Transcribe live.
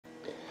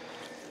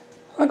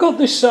I got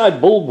this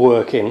side bulb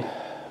working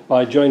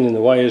by joining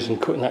the wires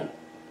and cutting that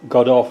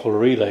god-awful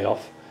relay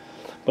off,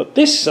 but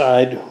this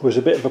side was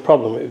a bit of a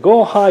problem. It would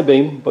go high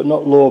beam but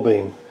not low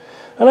beam,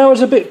 and I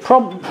was a bit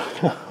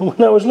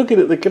when I was looking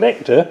at the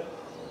connector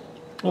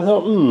I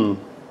thought,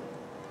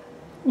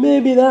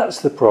 maybe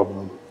that's the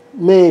problem.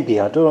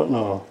 Maybe, I don't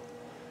know.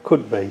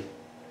 Could be.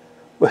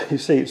 Well, you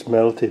see it's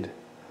melted.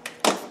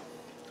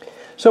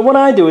 So what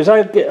I do is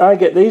I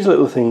get these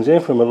little things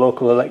here from a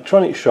local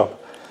electronics shop.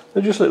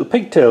 They're just little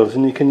pigtails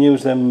and you can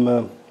use them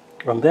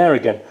on there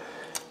again.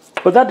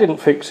 But that didn't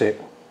fix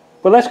it.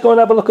 Well, let's go and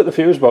have a look at the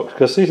fuse box,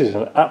 because this is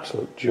an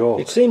absolute joke.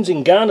 It seems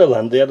in Ghana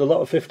land they had a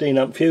lot of 15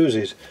 amp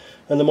fuses,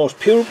 and the most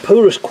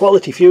purest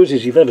quality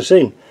fuses you've ever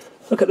seen.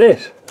 Look at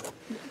this.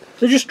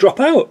 They just drop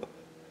out.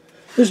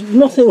 There's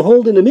nothing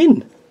holding them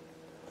in.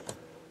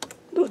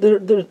 Look, they are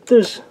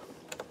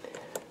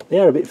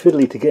a bit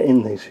fiddly to get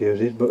in, these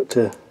fuses, but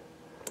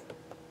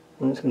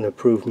that's going to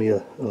prove me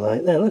a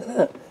light there. Look at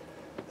that.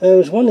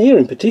 There's one here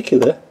in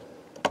particular.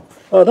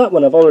 Oh, that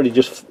one I've already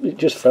it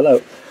just fell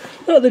out.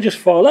 No, they just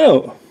fall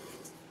out.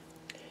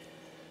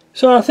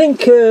 So I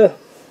think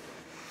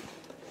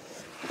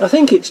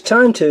it's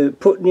time to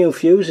put new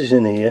fuses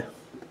in here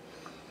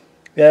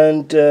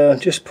and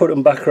just put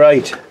them back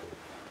right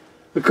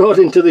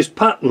according to this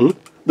pattern.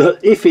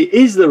 That if it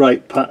is the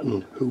right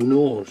pattern, who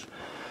knows?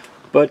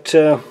 But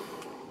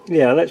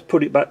yeah, let's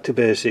put it back to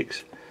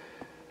basics.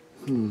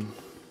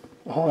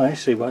 Oh, I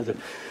see why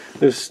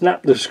they've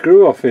snapped the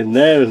screw off in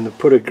there and they've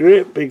put a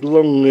great big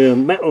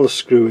long metal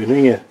screw in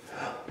here.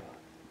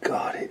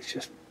 God, it's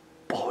just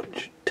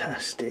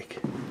bodge-tastic.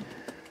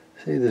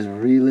 See, there's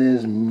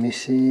relays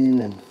missing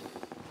and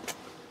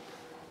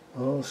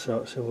all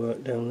sorts of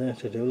work down there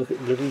to do. Look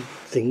at little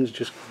things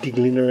just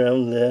giggling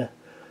around there.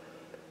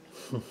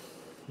 Oh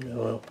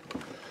well,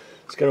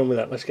 let's get on with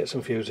that. Let's get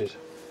some fuses.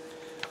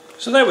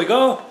 So there we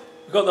go.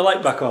 We've got the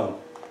light back on.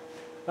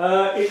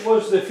 It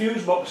was the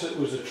fuse box that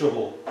was the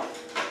trouble.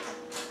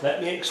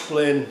 Let me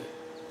explain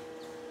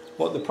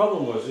what the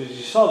problem was. As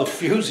you saw, the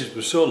fuses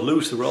were so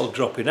loose they were all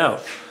dropping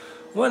out.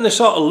 When they're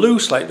sort of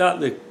loose like that,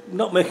 they're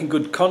not making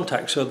good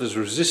contact, so there's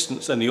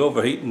resistance, and they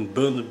overheat and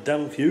burn the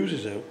damn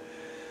fuses out.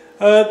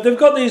 They've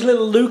got these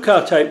little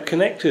Lucar type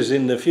connectors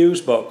in the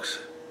fuse box.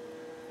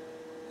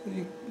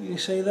 You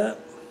see that?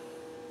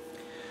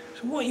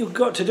 So what you've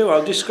got to do,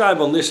 I'll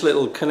describe on this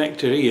little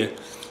connector here.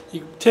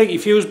 You take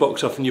your fuse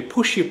box off and you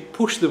push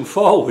them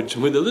forwards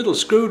with a little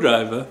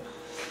screwdriver.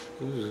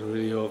 This is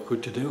really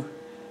awkward to do.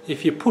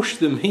 If you push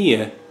them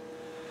here,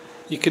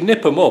 you can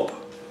nip them up.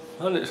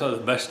 And it's not the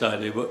best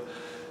idea, but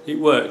it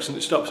works and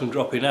it stops them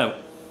dropping out.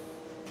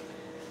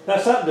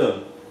 That's that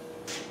done.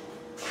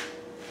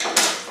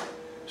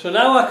 So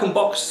now I can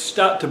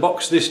start to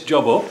box this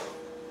job up.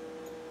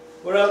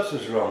 What else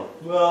is wrong?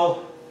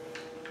 Well,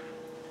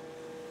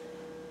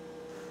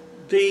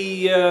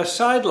 the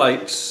side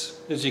lights,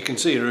 as you can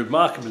see, are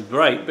remarkably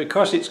bright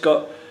because it's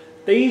got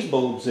these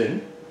bulbs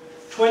in,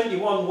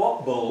 21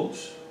 watt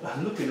bulbs.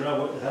 I'm looking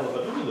around, what the hell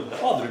have I done with them?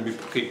 Oh, they're in my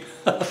pocket.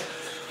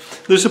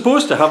 They're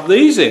supposed to have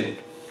these in.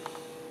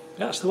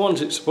 That's the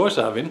ones it's supposed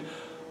to have in.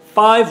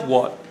 5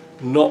 watt,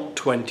 not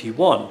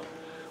 21.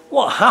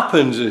 What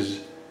happens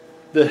is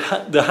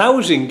the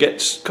housing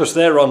gets, because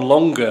they're on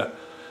longer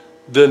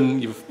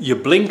than your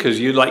blinkers,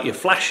 like your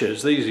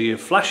flashers. These are your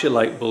flasher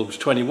light bulbs,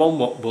 21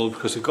 watt bulbs,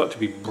 because they've got to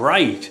be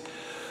bright.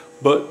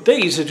 But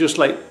these are just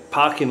like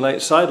parking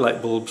light, side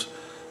light bulbs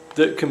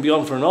that can be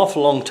on for an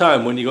awful long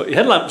time when you've got your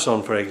headlamps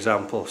on, for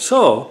example.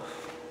 So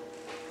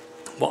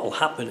what will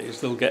happen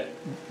is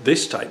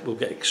this type will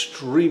get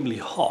extremely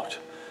hot,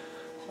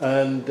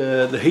 and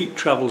the heat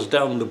travels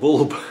down the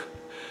bulb,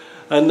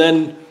 and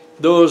then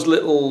those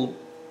little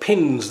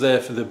pins there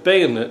for the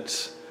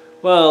bayonets,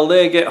 well,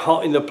 they get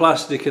hot in the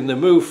plastic and they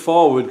move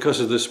forward because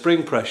of the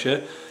spring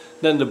pressure.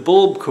 Then the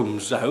bulb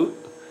comes out,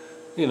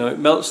 you know, it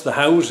melts the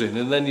housing,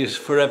 and then you're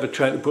forever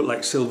trying to put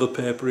like silver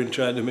paper in,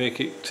 trying to make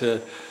it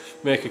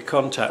make a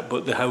contact,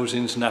 but the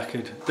housing's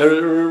knackered.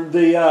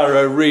 They are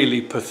a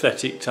really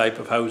pathetic type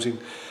of housing.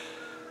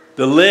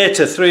 The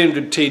later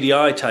 300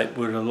 TDI type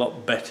were a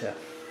lot better.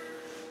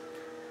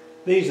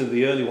 These are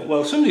the early ones.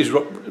 Well, somebody's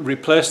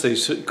replaced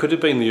these. It could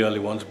have been the early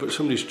ones, but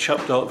somebody's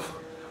chopped off.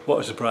 What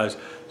a surprise!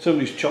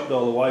 Somebody's chopped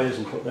all the wires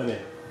and put them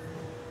in.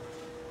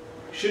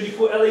 Should you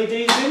put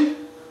LEDs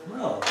in?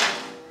 Well,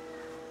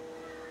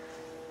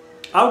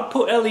 I would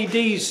put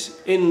LEDs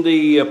in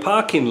the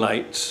parking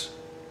lights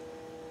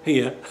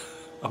here.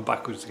 I'm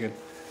backwards again.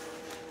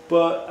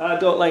 But I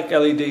don't like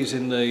LEDs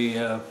in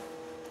the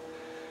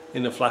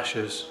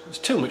flashers. There's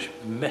too much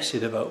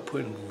messing about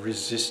putting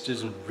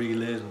resistors and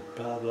relays and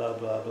blah blah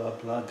blah blah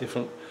blah,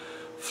 different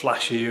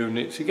flasher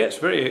units. It gets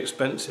very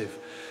expensive.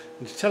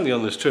 And to tell you the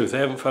honest truth, I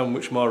haven't found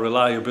much more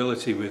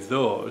reliability with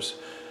those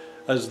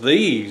as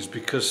these,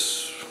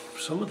 because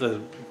some of the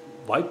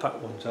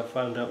Wipack ones I've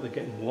found out they're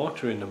getting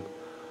water in them,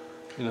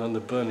 you know, and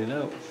they're burning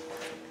out.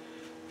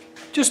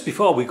 Just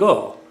before we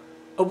go,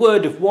 a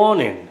word of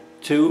warning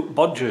to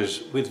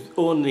bodgers with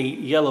only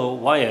yellow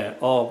wire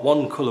or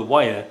one colour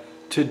wire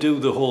to do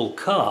the whole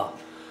car.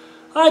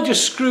 I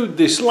just screwed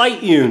this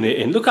light unit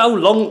in. Look how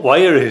long the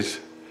wire is.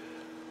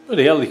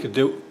 Bloody hell,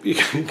 you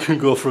can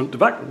go front to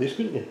back with this,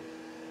 couldn't you?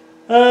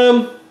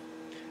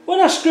 When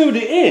I screwed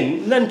it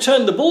in and then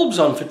turned the bulbs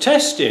on for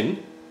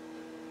testing,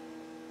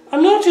 I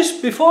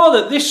noticed before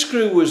that this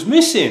screw was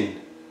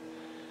missing.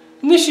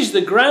 And this is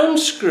the ground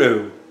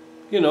screw,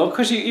 you know,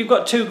 because you've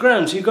got two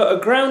grounds. You've got a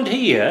ground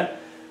here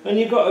and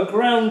you've got a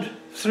ground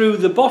through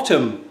the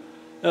bottom,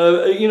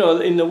 you know,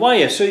 in the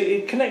wire, so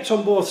it connects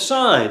on both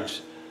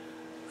sides.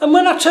 And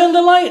when I turned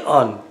the light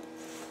on,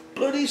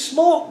 bloody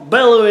smoke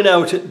bellowing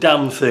out at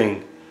damn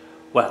thing.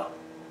 Well,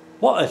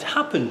 what had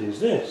happened is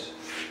this.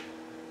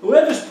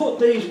 Whoever's put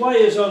these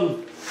wires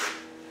on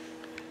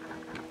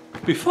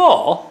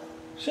before,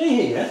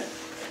 see here,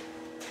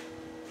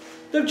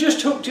 they've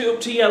just hooked it up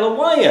to yellow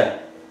wire.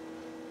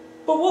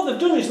 But what they've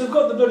done is they've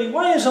got the bloody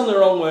wires on the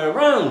wrong way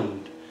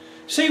around.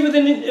 See, with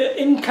an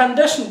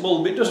incandescent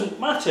bulb it doesn't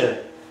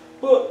matter.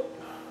 But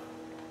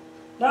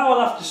now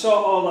I'll have to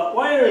sort all that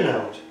wiring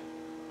out.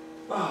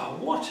 Oh,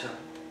 what a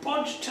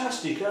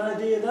bodge-tastic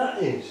idea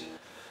that is.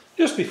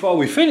 Just before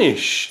we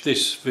finish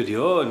this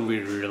video and we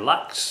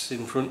relax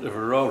in front of a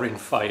roaring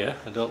fire,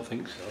 I don't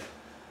think so,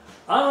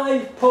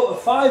 I've put a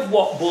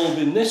 5-watt bulb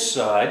in this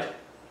side,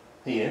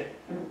 here,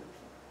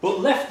 but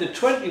left the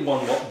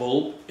 21-watt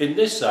bulb in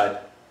this side,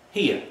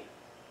 here.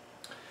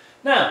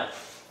 Now,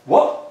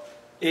 what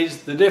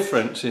is the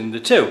difference in the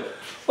two?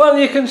 Well,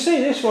 you can see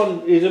this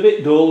one is a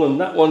bit dull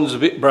and that one's a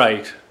bit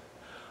bright.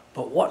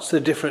 But what's the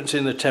difference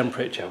in the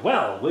temperature?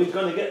 Well, we're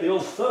going to get the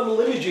old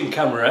thermal imaging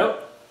camera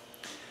out,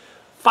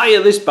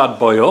 fire this bad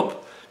boy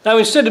up. Now,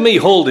 instead of me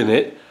holding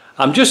it,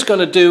 I'm just going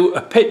to do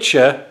a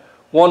picture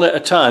one at a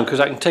time, because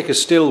I can take a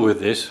still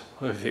with this.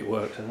 If it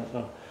works, I don't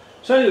know.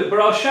 So anyway, but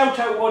I'll shout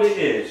out what it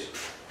is.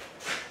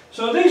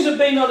 So these have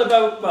been on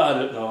about, I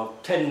don't know,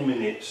 10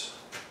 minutes.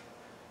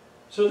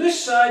 So this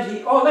side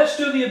here, oh, let's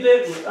do the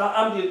abatement,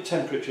 ambient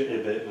temperature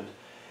abatement.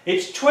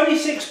 It's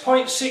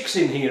 26.6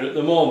 in here at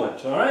the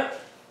moment, alright?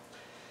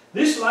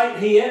 This light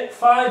here,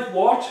 5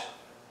 watt,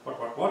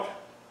 what?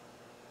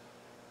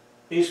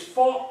 Is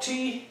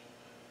 40.5,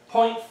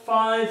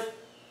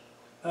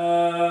 wait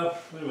a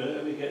minute,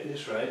 let me get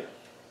this right.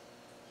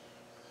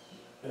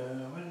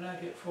 Where did I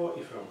get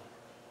 40 from?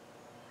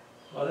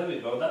 Oh, there we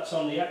go, that's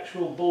on the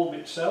actual bulb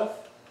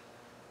itself.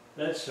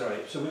 That's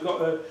right, so we've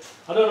got a,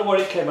 I don't know what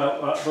it came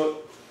out at,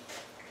 but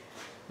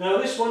now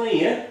this one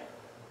here,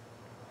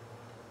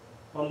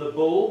 on the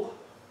bulb,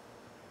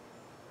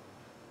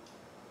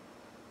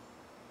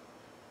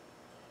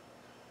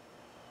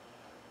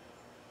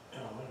 oh, wait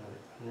a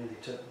minute, I nearly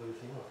took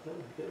everything off, let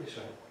me get this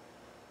right.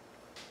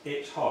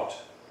 It's hot.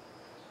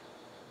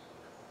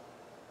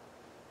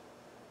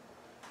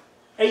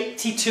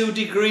 82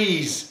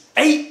 degrees.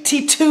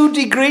 82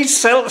 degrees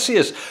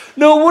Celsius.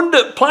 No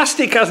wonder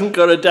plastic hasn't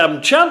got a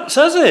damn chance,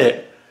 has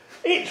it?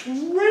 It's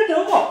red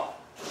hot.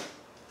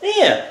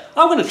 Here,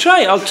 I'm going to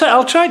try it.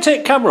 I'll try and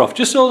take the camera off.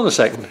 Just hold on a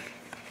second.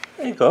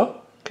 There you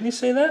go. Can you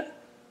see that?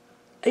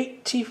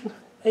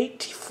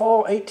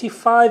 84,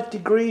 85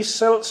 degrees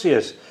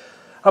Celsius.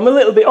 I'm a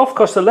little bit off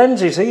because the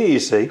lens is here, you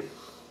see.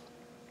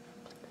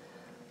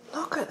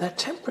 Look at the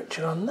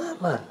temperature on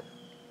that, man.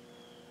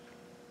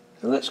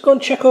 So let's go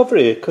and check over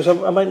here, because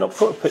I might not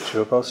put a picture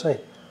up, I'll see.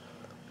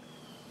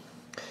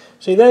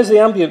 See, there's the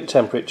ambient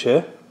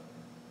temperature,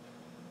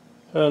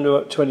 around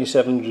about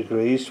 27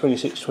 degrees,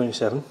 26,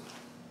 27.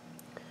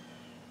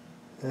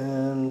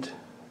 And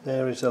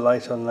there is the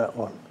light on that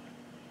one.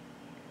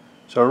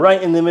 So right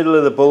in the middle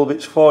of the bulb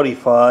it's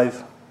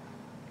 45,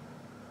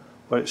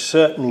 but it's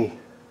certainly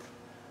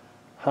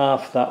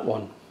half that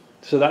one.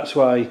 So that's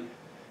why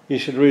you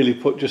should really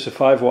put just a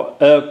 5 watt.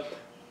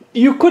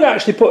 You could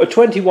actually put a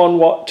 21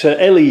 watt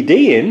LED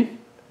in.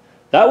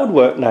 That would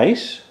work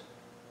nice.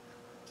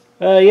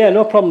 Yeah,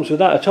 no problems with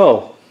that at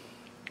all.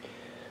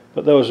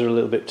 But those are a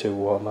little bit too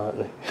warm, aren't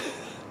they?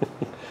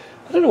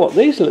 I don't know what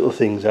these little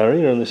things are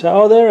here on the side.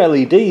 Oh, they're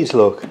LEDs,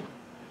 look.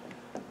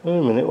 Wait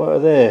a minute, what are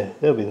they?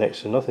 They'll be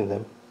next to nothing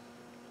then.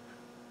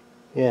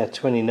 Yeah,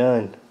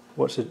 29.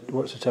 What's the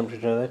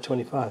temperature there?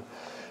 25.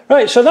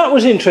 Right, so that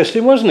was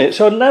interesting, wasn't it?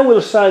 So now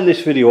we'll sign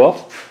this video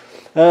off.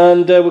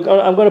 And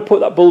I'm going to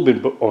put that bulb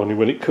in, but only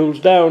when it cools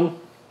down.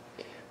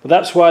 But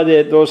that's why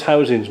those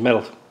housings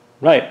melt.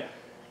 Right,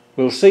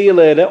 we'll see you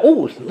later.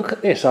 Oh, look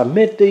at this! I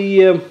made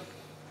the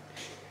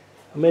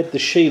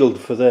shield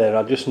for there.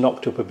 I just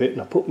knocked up a bit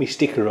and I put my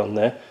sticker on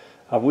there.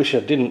 I wish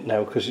I didn't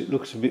now because it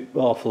looks a bit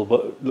awful,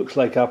 but it looks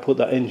like I put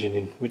that engine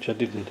in, which I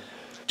didn't.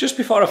 Just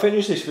before I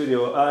finish this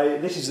video,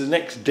 this is the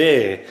next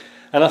day,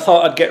 and I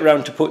thought I'd get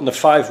round to putting the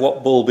 5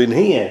 watt bulb in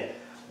here.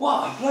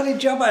 What a bloody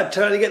job I had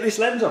trying to get this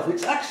lens off.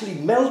 It's actually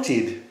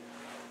melted.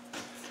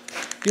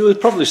 You were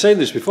probably saying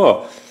this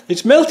before.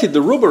 It's melted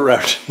the rubber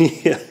around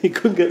here. You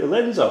couldn't get the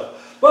lens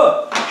off.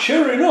 But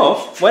sure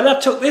enough, when I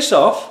took this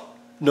off,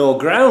 no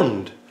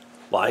ground.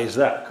 Why is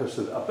that? Because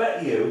I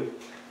bet you've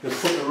put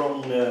the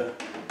wrong... look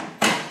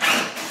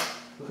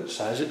at the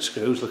size of the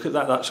screws. Look at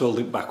that. That's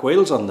holding back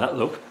wheels on that,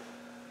 look.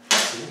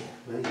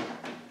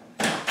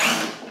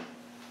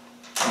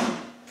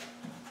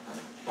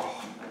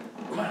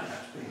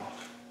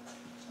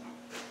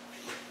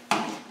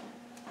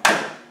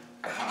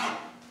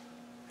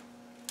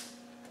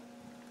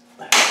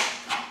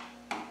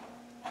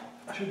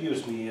 should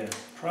use my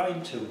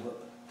prying tool, but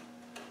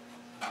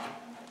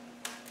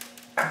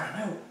I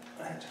ran out.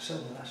 I had to sell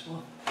the last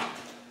one.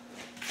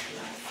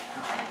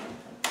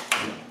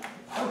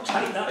 How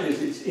tight that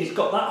is, it's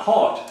got that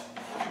hot.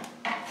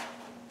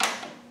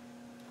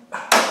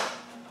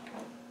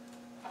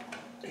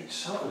 It's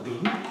sort of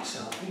glued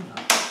itself, isn't it?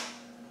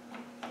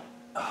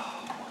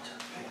 Oh, what a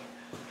thing.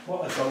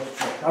 What a golf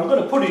truck. I'm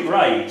going to put it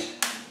right,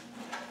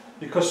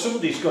 because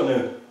somebody's going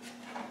to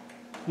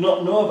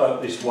not know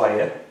about this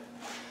wire.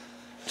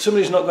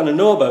 Somebody's not going to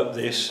know about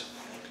this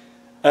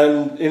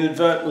and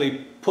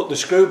inadvertently put the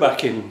screw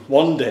back in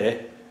one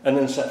day and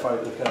then set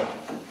fire to the car.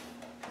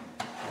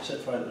 Set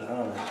fire to the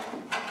harness.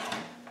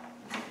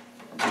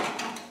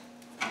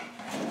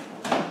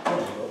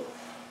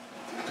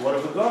 What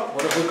have we got?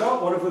 What have we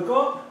got? What have we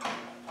got?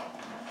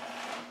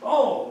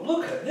 Oh,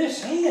 look at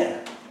this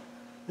here.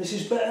 This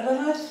is better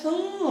than I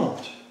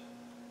thought.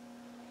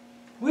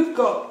 We've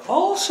got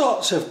all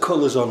sorts of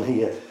colours on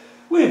here.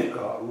 We've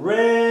got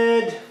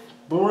red,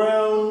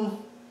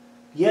 brown,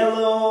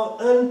 yellow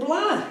and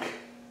black.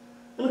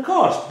 And of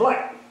course,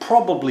 black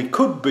probably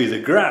could be the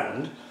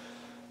ground,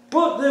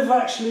 but they've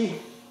actually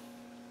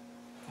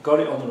got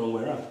it on the wrong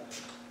way around.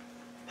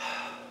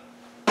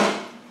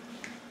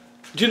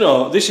 Do you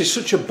know, this is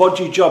such a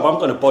bodgy job, I'm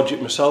going to bodge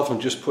it myself and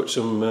just put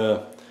some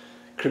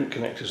crimp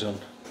connectors on.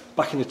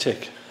 Back in the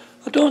tick.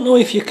 I don't know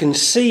if you can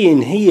see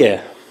in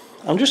here.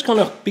 I'm just going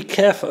to be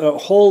careful,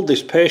 hold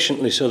this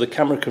patiently so the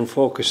camera can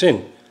focus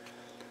in.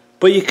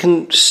 But you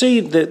can see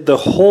the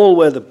hole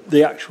where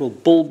the actual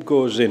bulb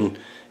goes in,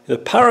 the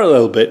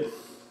parallel bit,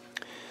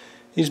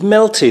 is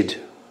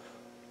melted.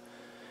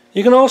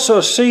 You can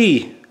also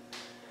see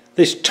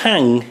this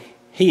tang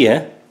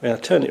here, I'll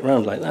turn it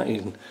around like that, you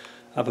can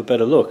have a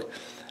better look,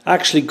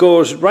 actually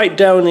goes right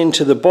down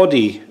into the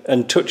body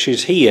and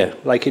touches here,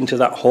 like into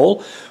that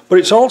hole. But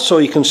it's also,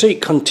 you can see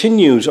it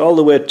continues all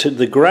the way to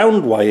the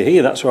ground wire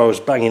here. That's what I was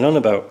banging on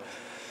about.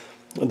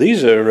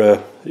 These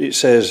are, it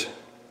says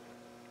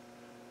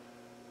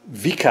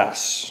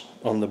Vicas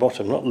on the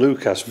bottom, not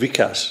Lucas,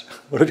 Vicas.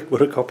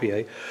 What a copy,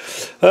 eh?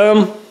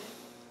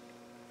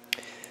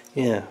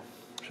 Yeah,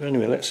 so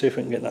anyway, let's see if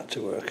we can get that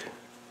to work.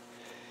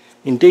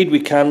 Indeed we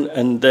can,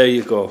 and there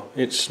you go.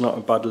 It's not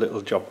a bad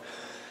little job.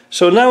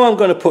 So now I'm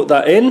going to put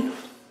that in.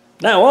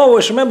 Now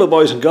always remember,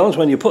 boys and girls,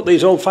 when you put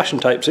these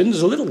old-fashioned types in,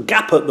 there's a little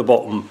gap at the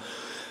bottom,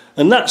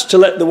 and that's to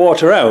let the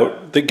water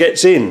out that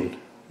gets in.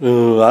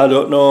 I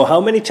don't know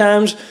how many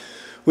times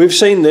we've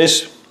seen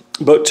this,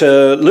 but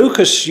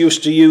Lucas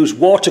used to use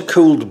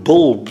water-cooled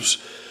bulbs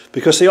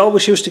because they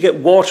always used to get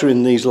water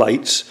in these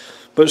lights.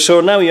 But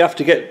so now you have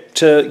to get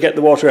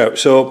the water out.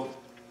 So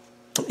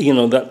you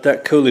know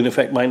that cooling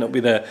effect might not be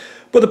there.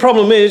 But the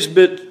problem is,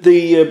 but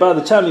by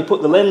the time you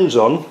put the lens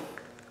on,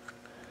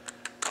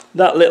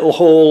 that little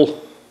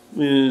hole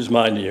is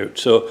minute.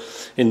 So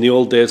in the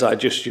old days I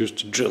just used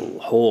to drill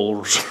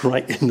holes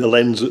right in the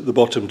lens at the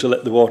bottom to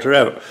let the water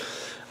out,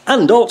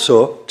 and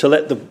also to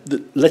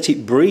let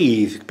it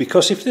breathe,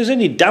 because if there's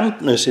any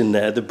dampness in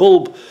there, the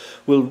bulb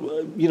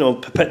will, you know,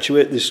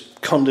 perpetuate this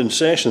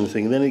condensation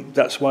thing. Then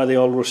that's why they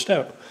all rust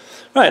out.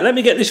 Right, let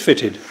me get this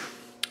fitted.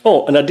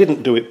 Oh, and I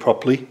didn't do it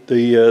properly,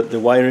 the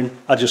wiring.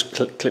 I just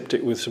clipped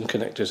it with some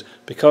connectors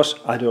because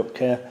I don't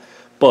care.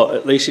 But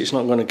at least it's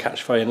not going to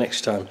catch fire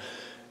next time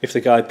if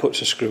the guy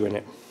puts a screw in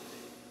it.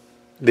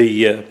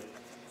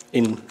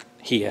 In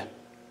here,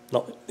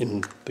 not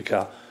in the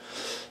car.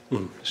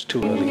 It's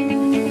too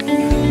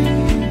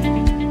early.